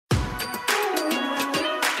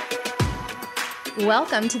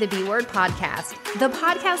Welcome to the B Word Podcast, the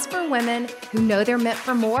podcast for women who know they're meant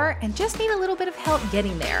for more and just need a little bit of help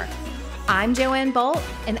getting there. I'm Joanne,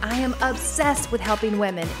 and I am obsessed with helping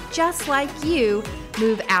women just like you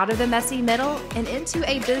move out of the messy middle and into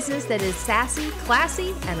a business that is sassy,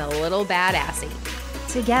 classy, and a little badassy.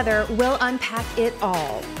 Together, we'll unpack it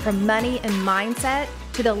all, from money and mindset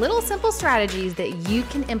to the little simple strategies that you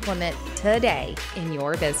can implement today in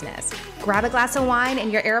your business. Grab a glass of wine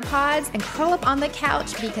and your AirPods and curl up on the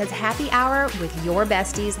couch because happy hour with your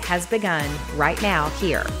besties has begun right now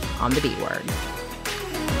here on the B Word.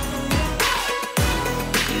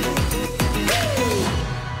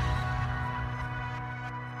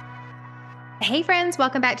 Hey friends,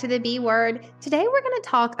 welcome back to the B Word. Today we're going to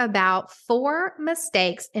talk about 4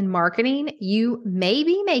 mistakes in marketing you may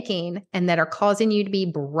be making and that are causing you to be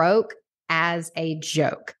broke as a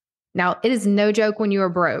joke. Now, it is no joke when you are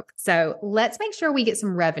broke, so let's make sure we get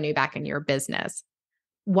some revenue back in your business.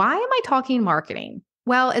 Why am I talking marketing?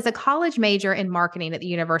 Well, as a college major in marketing at the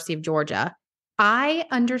University of Georgia, I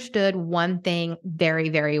understood one thing very,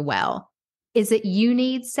 very well. Is that you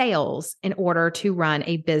need sales in order to run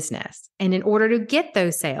a business. And in order to get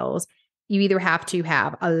those sales, you either have to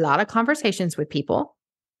have a lot of conversations with people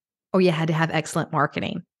or you had to have excellent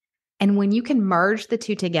marketing. And when you can merge the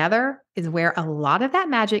two together is where a lot of that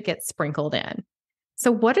magic gets sprinkled in.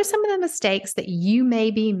 So what are some of the mistakes that you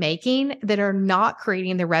may be making that are not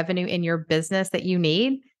creating the revenue in your business that you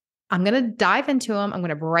need? I'm going to dive into them. I'm going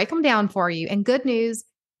to break them down for you. And good news,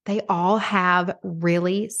 they all have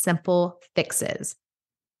really simple fixes.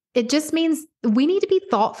 It just means we need to be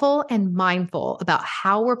thoughtful and mindful about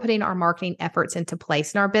how we're putting our marketing efforts into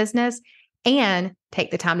place in our business and take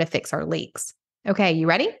the time to fix our leaks. Okay, you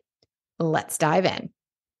ready? Let's dive in.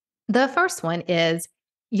 The first one is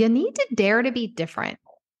you need to dare to be different.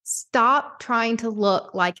 Stop trying to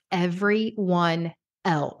look like everyone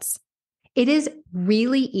else. It is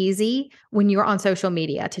really easy when you're on social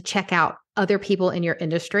media to check out other people in your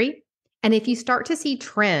industry. And if you start to see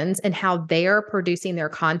trends in how they're producing their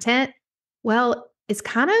content, well, it's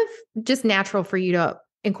kind of just natural for you to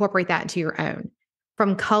incorporate that into your own.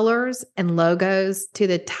 From colors and logos to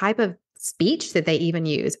the type of speech that they even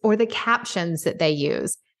use or the captions that they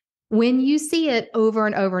use. When you see it over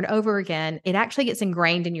and over and over again, it actually gets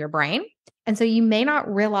ingrained in your brain. And so you may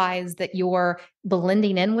not realize that you're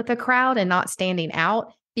blending in with the crowd and not standing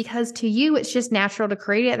out because to you, it's just natural to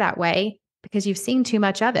create it that way because you've seen too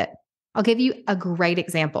much of it. I'll give you a great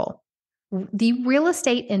example. The real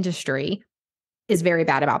estate industry is very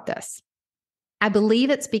bad about this. I believe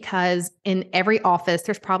it's because in every office,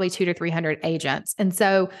 there's probably 200 to 300 agents. And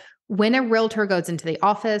so when a realtor goes into the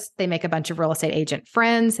office, they make a bunch of real estate agent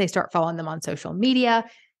friends. They start following them on social media.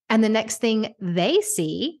 And the next thing they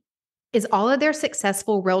see is all of their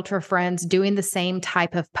successful realtor friends doing the same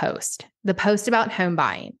type of post, the post about home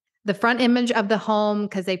buying, the front image of the home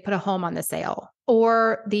because they put a home on the sale,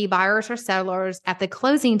 or the buyers or sellers at the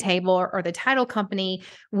closing table or the title company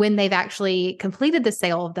when they've actually completed the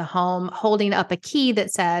sale of the home, holding up a key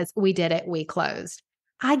that says, "We did it, we closed."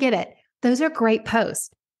 I get it. Those are great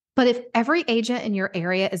posts. But if every agent in your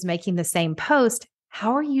area is making the same post,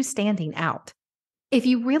 how are you standing out? If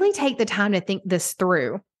you really take the time to think this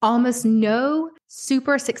through, almost no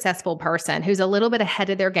super successful person who's a little bit ahead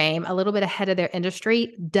of their game, a little bit ahead of their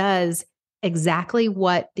industry does exactly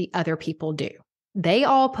what the other people do. They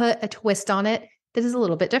all put a twist on it that is a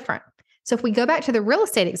little bit different. So if we go back to the real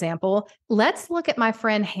estate example, let's look at my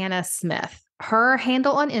friend Hannah Smith. Her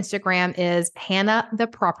handle on Instagram is Hannah the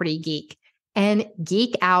Property Geek, and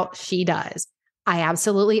geek out she does. I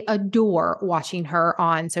absolutely adore watching her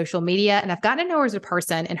on social media, and I've gotten to know her as a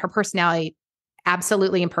person, and her personality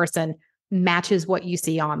absolutely in person matches what you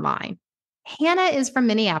see online. Hannah is from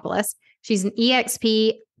Minneapolis. She's an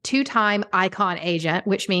EXP 2-time icon agent,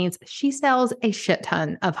 which means she sells a shit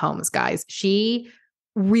ton of homes, guys. She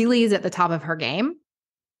really is at the top of her game,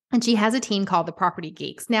 and she has a team called the Property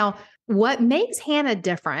Geeks. Now, what makes Hannah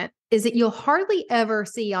different is that you'll hardly ever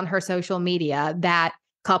see on her social media that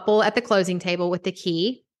couple at the closing table with the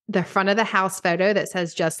key, the front of the house photo that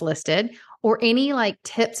says just listed, or any like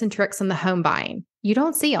tips and tricks on the home buying. You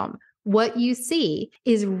don't see them. What you see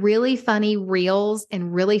is really funny reels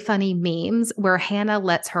and really funny memes where Hannah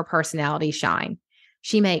lets her personality shine.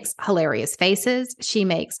 She makes hilarious faces. She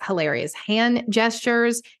makes hilarious hand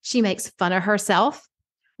gestures. She makes fun of herself.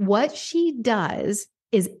 What she does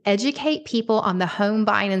is educate people on the home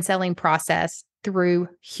buying and selling process through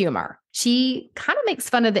humor. She kind of makes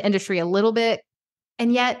fun of the industry a little bit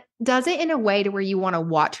and yet does it in a way to where you want to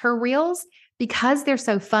watch her reels because they're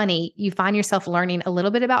so funny. You find yourself learning a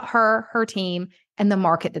little bit about her team, and the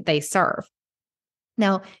market that they serve.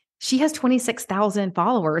 Now, she has 26,000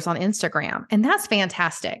 followers on Instagram, and that's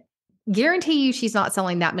fantastic. Guarantee you she's not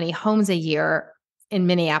selling that many homes a year in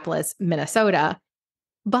Minneapolis, Minnesota.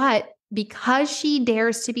 But because she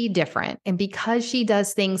dares to be different and because she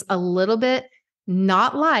does things a little bit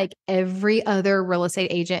not like every other real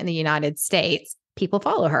estate agent in the United States, people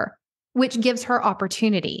follow her, which gives her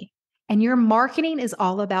opportunity. And your marketing is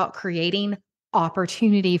all about creating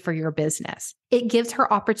opportunity for your business. It gives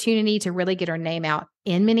her opportunity to really get her name out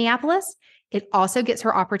in Minneapolis. It also gets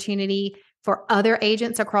her opportunity for other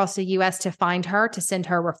agents across the US to find her, to send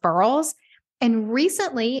her referrals. And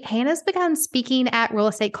recently, Hannah's begun speaking at real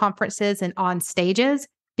estate conferences and on stages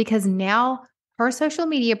because now her social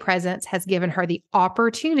media presence has given her the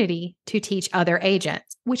opportunity to teach other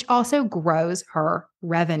agents, which also grows her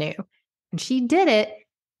revenue. And she did it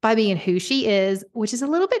by being who she is, which is a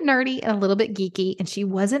little bit nerdy and a little bit geeky. And she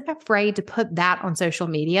wasn't afraid to put that on social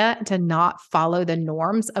media and to not follow the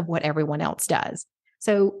norms of what everyone else does.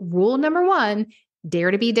 So rule number 1, dare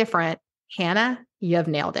to be different. Hannah, you have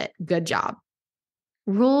nailed it. Good job.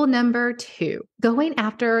 Rule number 2, going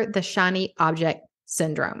after the shiny object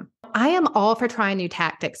syndrome. I am all for trying new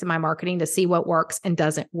tactics in my marketing to see what works and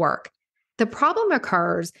doesn't work. The problem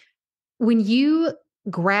occurs when you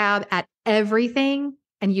grab at everything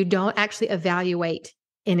and you don't actually evaluate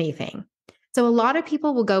anything. So a lot of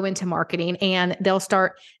people will go into marketing and they'll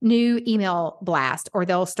start new email blast, or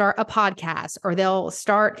they'll start a podcast, or they'll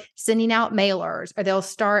start sending out mailers, or they'll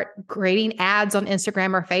start creating ads on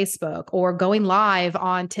Instagram or Facebook, or going live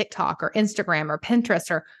on TikTok or Instagram or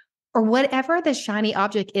Pinterest, or whatever the shiny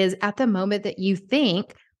object is at the moment that you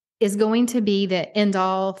think is going to be the end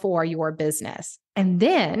all for your business. And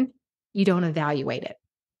then you don't evaluate it.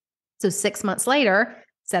 So 6 months later,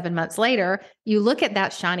 7 months later, you look at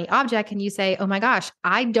that shiny object and you say, oh my gosh,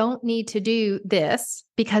 I don't need to do this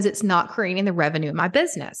because it's not creating the revenue in my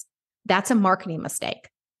business. That's a marketing mistake.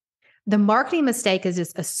 The marketing mistake is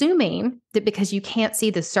just assuming that because you can't see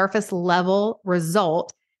the surface level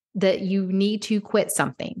result that you need to quit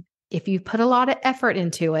something. If you've put a lot of effort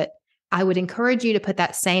into it, I would encourage you to put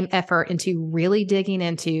that same effort into really digging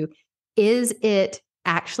into, is it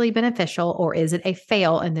actually beneficial or is it a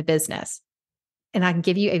fail in the business? And I can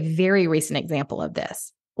give you a very recent example of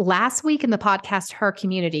this. Last week in the podcast, Her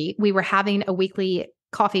Community, we were having a weekly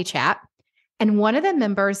coffee chat. And one of the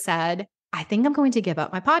members said, I think I'm going to give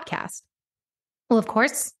up my podcast. Well, of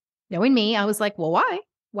course, knowing me, I was like, well, why?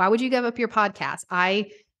 Why would you give up your podcast?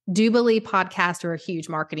 I do believe podcasts are a huge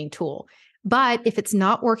marketing tool. But if it's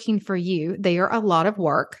not working for you, they are a lot of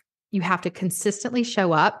work. You have to consistently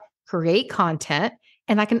show up, create content,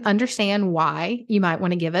 and I can understand why you might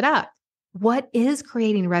want to give it up. What is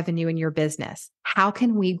creating revenue in your business? How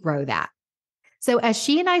can we grow that? So as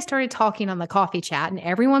she and I started talking on the coffee chat and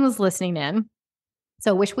everyone was listening in,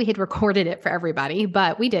 so I wish we had recorded it for everybody,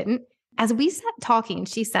 but we didn't. As we sat talking,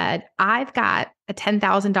 she said, I've got a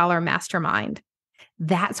 $10,000 mastermind.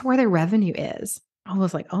 That's where the revenue is. I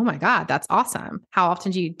was like, oh my God, that's awesome. How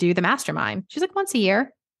often do you do the mastermind? She's like, once a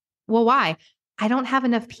year. Well, why? I don't have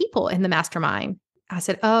enough people in the mastermind. I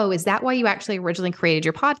said, oh, is that why you actually originally created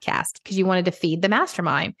your podcast? Because you wanted to feed the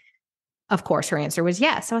mastermind? Of course, her answer was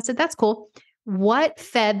yes. So I said, that's cool. What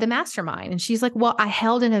fed the mastermind? And she's like, well, I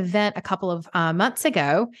held an event a couple of months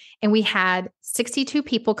ago and we had 62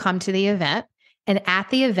 people come to the event. And at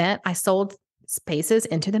the event, I sold spaces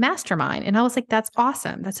into the mastermind. And I was like, that's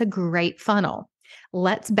awesome. That's a great funnel.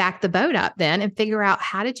 Let's back the boat up then and figure out,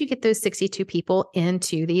 how did you get those 62 people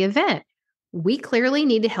into the event? We clearly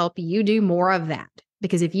need to help you do more of that,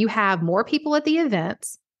 because if you have more people at the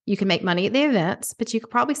events, you can make money at the events, but you could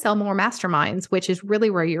probably sell more masterminds, which is really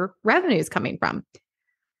where your revenue is coming from.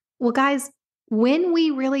 Well, guys, when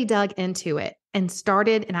we really dug into it and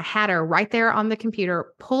started, and I had her right there on the computer,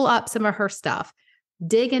 pull up some of her stuff,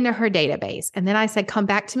 dig into her database. And then I said, come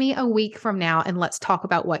back to me a week from now and let's talk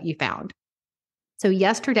about what you found. So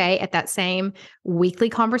yesterday at that same weekly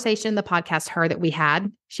conversation, the podcast Her that we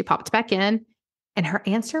had, she popped back in and her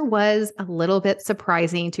answer was a little bit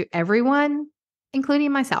surprising to everyone,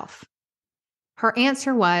 including myself. Her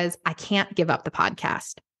answer was, I can't give up the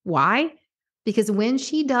podcast. Why? Because when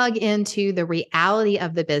she dug into the reality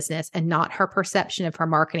of the business and not her perception of her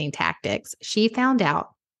marketing tactics, she found out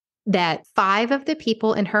that 5 of the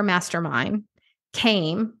people in her mastermind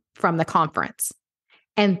came from the conference.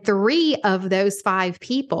 And 3 of those 5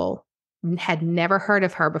 people had never heard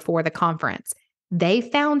of her before the conference. They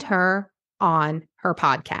found her on her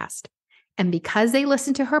podcast. And because they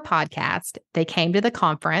listened to her podcast, they came to the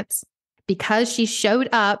conference. Because she showed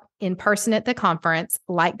up in person at the conference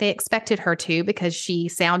like they expected her to, because she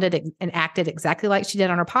sounded and acted exactly like she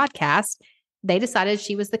did on her podcast, they decided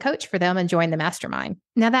she was the coach for them and joined the mastermind.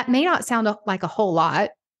 Now, that may not sound like a whole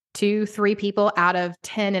lot, 2, 3 people out of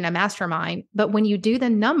 10 in a mastermind. But when you do the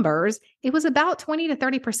numbers, it was about 20 to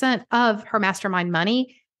 30% of her mastermind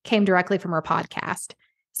money came directly from her podcast.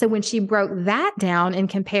 So when she broke that down and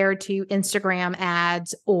compared to Instagram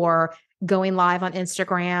ads or going live on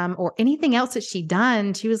Instagram or anything else that she'd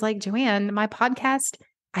done, she was like, Joanne, my podcast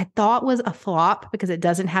I thought was a flop because it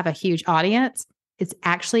doesn't have a huge audience. It's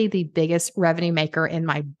actually the biggest revenue maker in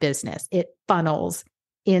my business. It funnels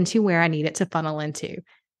into where I need it to funnel into.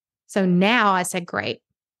 So now I said, great,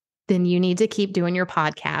 then you need to keep doing your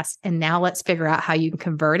podcast. And now let's figure out how you can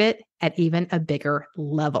convert it at even a bigger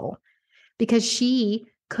level. Because she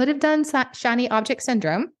could have done shiny object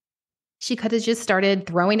syndrome. She could have just started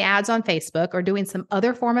throwing ads on Facebook or doing some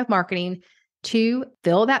other form of marketing to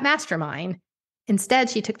fill that mastermind. Instead,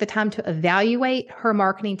 she took the time to evaluate her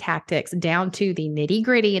marketing tactics down to the nitty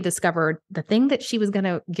gritty and discovered the thing that she was going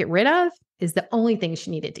to get rid of is the only thing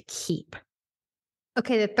she needed to keep.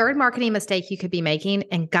 Okay, the third marketing mistake you could be making,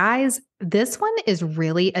 and guys, this one is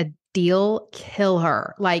really a deal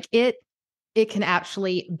killer. Like it can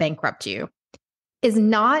actually bankrupt you, is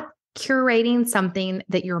not curating something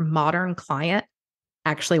that your modern client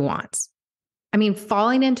actually wants. I mean,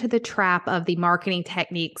 falling into the trap of the marketing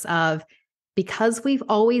techniques of because we've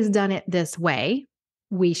always done it this way,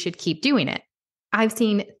 we should keep doing it. I've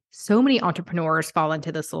seen so many entrepreneurs fall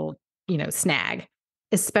into this little, snag,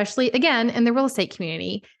 especially again in the real estate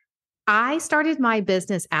community. I started my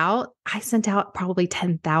business out, I sent out probably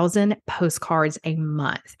 10,000 postcards a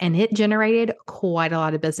month, and it generated quite a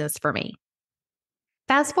lot of business for me.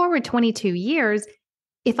 Fast forward 22 years,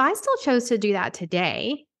 if I still chose to do that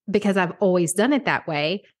today, because I've always done it that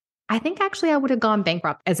way, I think actually I would have gone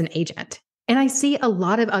bankrupt as an agent. And I see a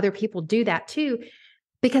lot of other people do that too,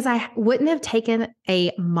 because I wouldn't have taken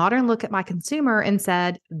a modern look at my consumer and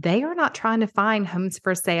said, they are not trying to find homes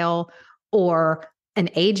for sale or an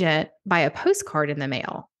agent by a postcard in the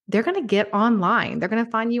mail. They're going to get online. They're going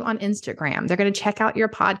to find you on Instagram. They're going to check out your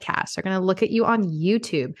podcast. They're going to look at you on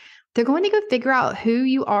YouTube. They're going to go figure out who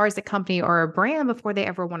you are as a company or a brand before they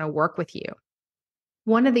ever want to work with you.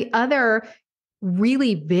 One of the other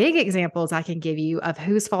really big examples I can give you of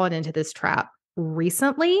who's fallen into this trap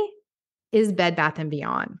recently is Bed Bath &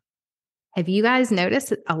 Beyond. Have you guys noticed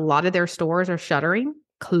that a lot of their stores are shuttering,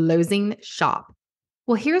 closing shop?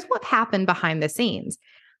 Well, here's what happened behind the scenes.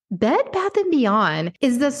 Bed Bath & Beyond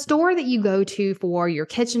is the store that you go to for your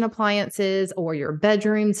kitchen appliances or your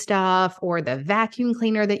bedroom stuff or the vacuum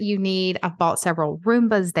cleaner that you need. I've bought several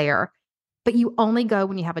Roombas there, but you only go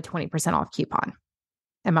when you have a 20% off coupon.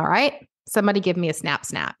 Am I right? Somebody give me a snap.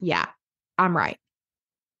 Yeah, I'm right.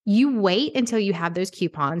 You wait until you have those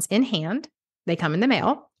coupons in hand. They come in the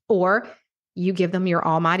mail, or you give them your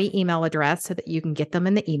almighty email address so that you can get them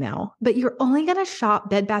in the email. But you're only going to shop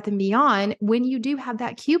Bed Bath & Beyond when you do have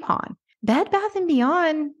that coupon. Bed Bath &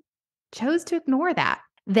 Beyond chose to ignore that.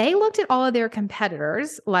 They looked at all of their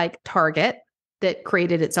competitors like Target that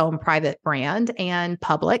created its own private brand, and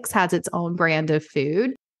Publix has its own brand of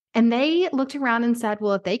food. And they looked around and said,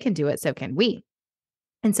 well, if they can do it, so can we.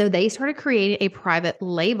 And so they started creating a private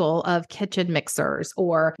label of kitchen mixers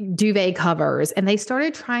or duvet covers, and they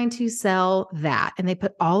started trying to sell that. And they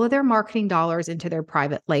put all of their marketing dollars into their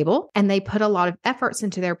private label, and they put a lot of efforts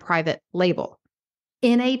into their private label.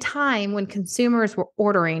 In a time when consumers were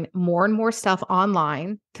ordering more and more stuff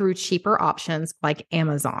online through cheaper options like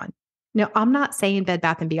Amazon. Now, I'm not saying Bed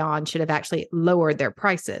Bath & Beyond should have actually lowered their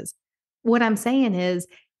prices. What I'm saying is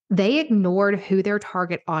they ignored who their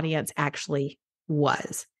target audience actually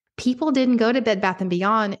was. People didn't go to Bed Bath &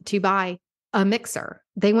 Beyond to buy a mixer.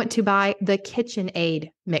 They went to buy the KitchenAid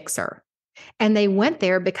mixer. And they went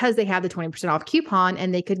there because they had the 20% off coupon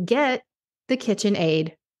and they could get the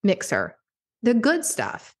KitchenAid mixer, the good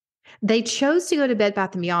stuff. They chose to go to Bed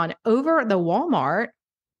Bath & Beyond over the Walmart,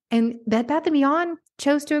 and Bed Bath & Beyond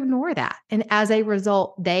chose to ignore that. And as a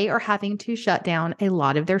result, they are having to shut down a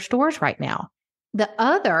lot of their stores right now. The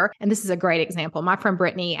other, and this is a great example, my friend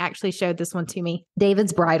Brittany actually showed this one to me,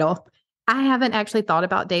 David's Bridal. I haven't actually thought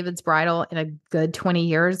about David's Bridal in a good 20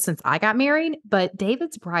 years since I got married, but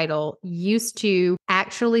David's Bridal used to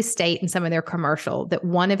actually state in some of their commercial that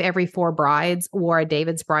one of every 4 brides wore a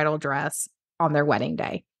David's Bridal dress on their wedding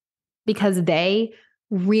day because they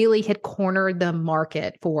really had cornered the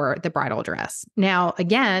market for the bridal dress. Now,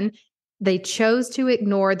 again, they chose to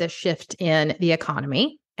ignore the shift in the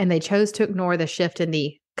economy. And they chose to ignore the shift in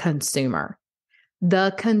the consumer.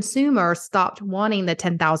 The consumer stopped wanting the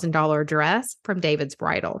 $10,000 dress from David's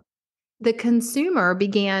Bridal. The consumer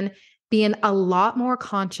began being a lot more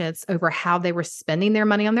conscious over how they were spending their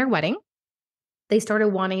money on their wedding. They started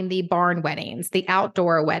wanting the barn weddings, the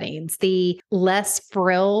outdoor weddings, the less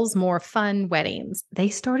frills, more fun weddings. They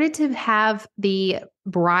started to have the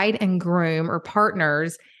bride and groom or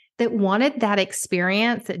partners that wanted that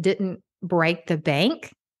experience that didn't break the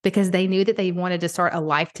bank because they knew that they wanted to start a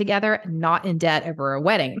life together, not in debt over a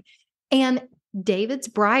wedding. And David's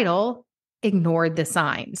Bridal ignored the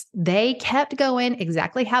signs. They kept going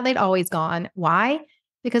exactly how they'd always gone. Why?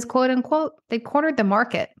 Because, quote unquote, they cornered the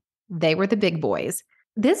market. They were the big boys.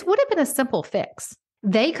 This would have been a simple fix.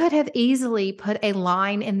 They could have easily put a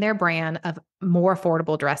line in their brand of more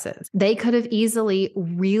affordable dresses. They could have easily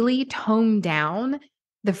really toned down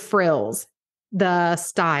the frills, the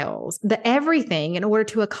styles, the everything in order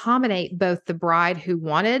to accommodate both the bride who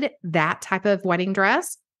wanted that type of wedding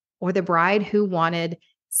dress or the bride who wanted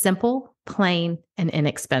simple, plain, and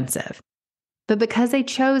inexpensive. But because they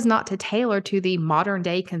chose not to tailor to the modern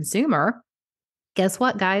day consumer, guess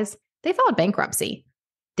what, guys? They filed bankruptcy.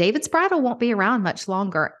 David's Bridal won't be around much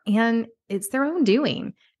longer, and it's their own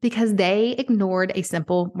doing because they ignored a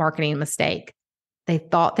simple marketing mistake. They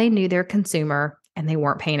thought they knew their consumer, and they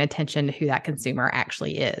weren't paying attention to who that consumer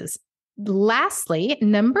actually is. Lastly,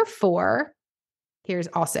 number 4, here's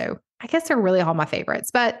also, I guess they're really all my favorites,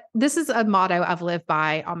 but this is a motto I've lived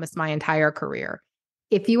by almost my entire career.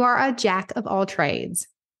 If you are a jack of all trades,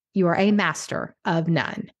 you are a master of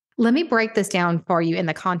none. Let me break this down for you in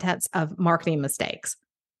the context of marketing mistakes.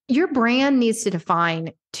 Your brand needs to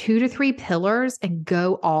define 2 to 3 pillars and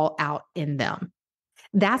go all out in them.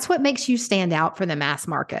 That's what makes you stand out for the mass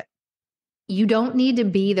market. You don't need to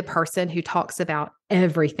be the person who talks about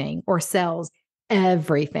everything or sells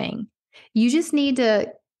everything. You just need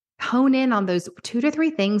to hone in on those 2 to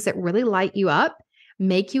 3 things that really light you up,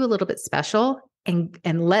 make you a little bit special, and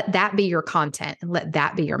let that be your content and let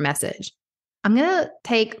that be your message. I'm going to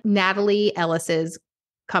take Natalie Ellis's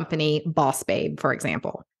company, Boss Babe, for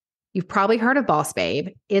example. You've probably heard of Boss Babe.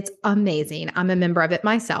 It's amazing. I'm a member of it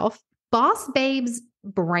myself. Boss Babe's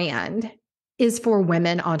brand is for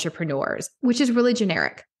women entrepreneurs, which is really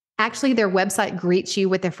generic. Actually, their website greets you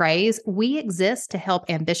with the phrase, "We exist to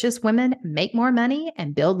help ambitious women make more money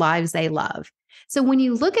and build lives they love." So when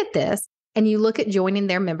you look at this and you look at joining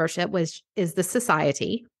their membership, which is the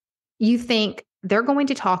society, you think they're going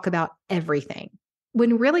to talk about everything.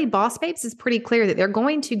 When really Boss Babes is pretty clear that they're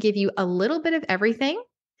going to give you a little bit of everything,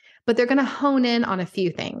 but they're going to hone in on a few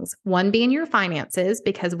things. One being your finances,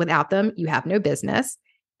 because without them, you have no business.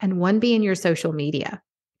 And one being your social media.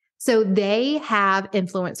 So they have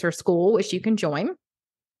Influencer School, which you can join.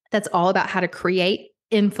 That's all about how to create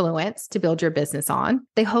influence to build your business on.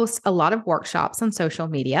 They host a lot of workshops on social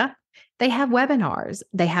media. They have webinars,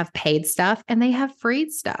 they have paid stuff, and they have free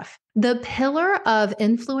stuff. The pillar of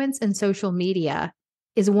influence in social media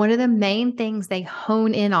is one of the main things they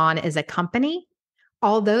hone in on as a company,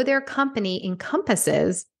 although their company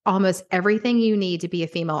encompasses almost everything you need to be a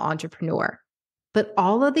female entrepreneur. But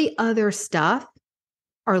all of the other stuff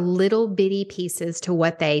are little bitty pieces to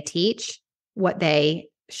what they teach, what they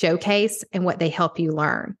showcase, and what they help you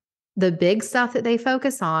learn. The big stuff that they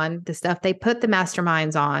focus on, the stuff they put the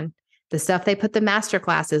masterminds on, the stuff they put the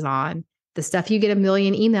masterclasses on, the stuff you get a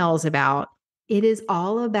million emails about, it is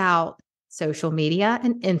all about social media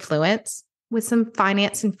and influence with some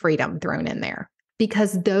finance and freedom thrown in there,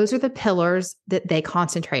 because those are the pillars that they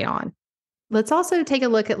concentrate on. Let's also take a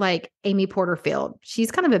look at like Amy Porterfield.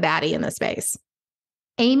 She's kind of a baddie in this space.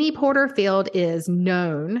 Amy Porterfield is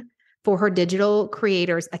known for her Digital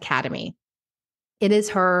Creators Academy. It is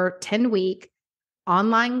her 10-week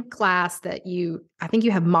online class that I think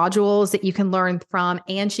you have modules that you can learn from,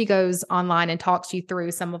 and she goes online and talks you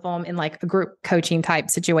through some of them in like a group coaching type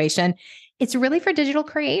situation. It's really for digital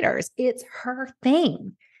creators. It's her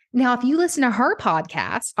thing. Now, if you listen to her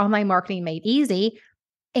podcast, Online Marketing Made Easy,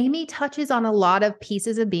 Amy touches on a lot of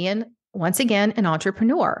pieces of being, once again, an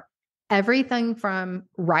entrepreneur. Everything from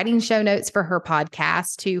writing show notes for her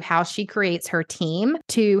podcast to how she creates her team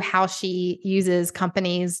to how she uses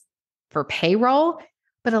companies for payroll.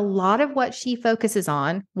 But a lot of what she focuses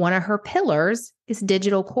on, one of her pillars, is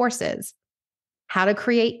digital courses. How to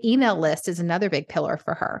create email lists is another big pillar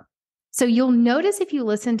for her. So you'll notice if you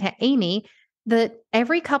listen to Amy that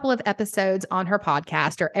every couple of episodes on her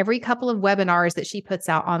podcast or every couple of webinars that she puts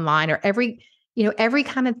out online or every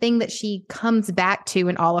kind of thing that she comes back to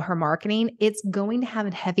in all of her marketing, it's going to have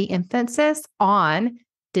a heavy emphasis on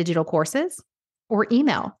digital courses or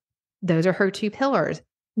email. Those are her 2 pillars.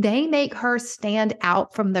 They make her stand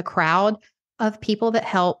out from the crowd of people that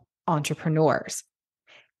help entrepreneurs.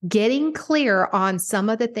 Getting clear on some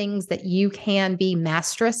of the things that you can be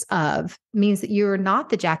masteress of means that you're not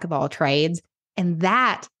the jack of all trades, and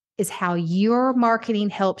that is how your marketing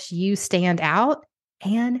helps you stand out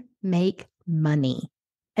and make money.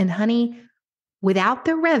 And honey, without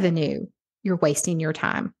the revenue, you're wasting your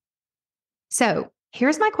time. So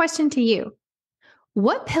here's my question to you.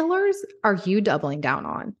 What pillars are you doubling down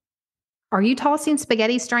on? Are you tossing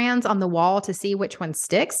spaghetti strands on the wall to see which one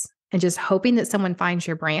sticks and just hoping that someone finds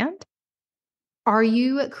your brand? Are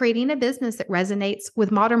you creating a business that resonates with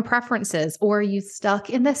modern preferences, or are you stuck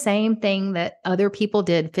in the same thing that other people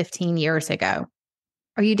did 15 years ago?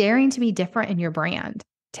 Are you daring to be different in your brand?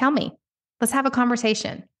 Tell me. Let's have a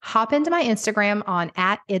conversation. Hop into my Instagram on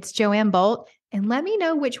 @itsjoannebolt and let me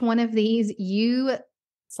know which one of these you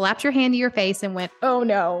slapped your hand to your face and went, oh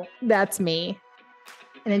no, that's me.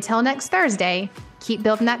 And until next Thursday, keep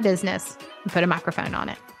building that business and put a microphone on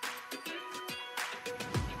it.